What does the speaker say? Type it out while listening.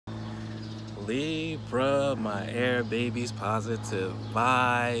Libra, my air babies, positive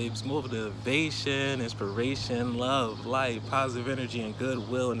vibes, motivation, inspiration, love, light, positive energy, and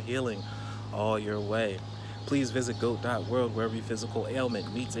goodwill and healing all your way. Please visit GHOAT.WORLD where every physical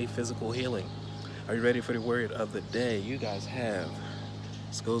ailment meets a physical healing. Are you ready for the word of the day? You guys have.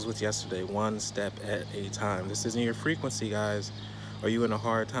 This goes with yesterday, one step at a time. This isn't your frequency, guys. Are you in a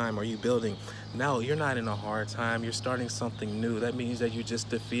hard time? Are you building? No, you're not in a hard time. You're starting something new. That means that you just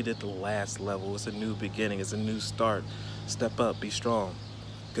defeated the last level. It's a new beginning. It's a new start. Step up. Be strong.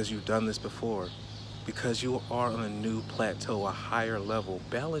 Because you've done this before. Because you are on a new plateau, a higher level.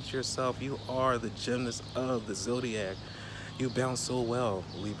 Balance yourself. You are the gymnast of the zodiac. You bounce so well,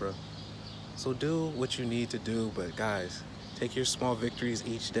 Libra. So do what you need to do. But guys, take your small victories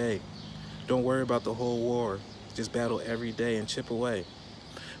each day. Don't worry about the whole war. Just battle every day and chip away.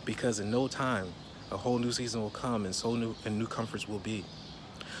 Because in no time, a whole new season will come and new comforts will be.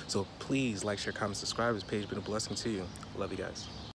 So please like, share, comment, subscribe. This page has been a blessing to you. Love you guys.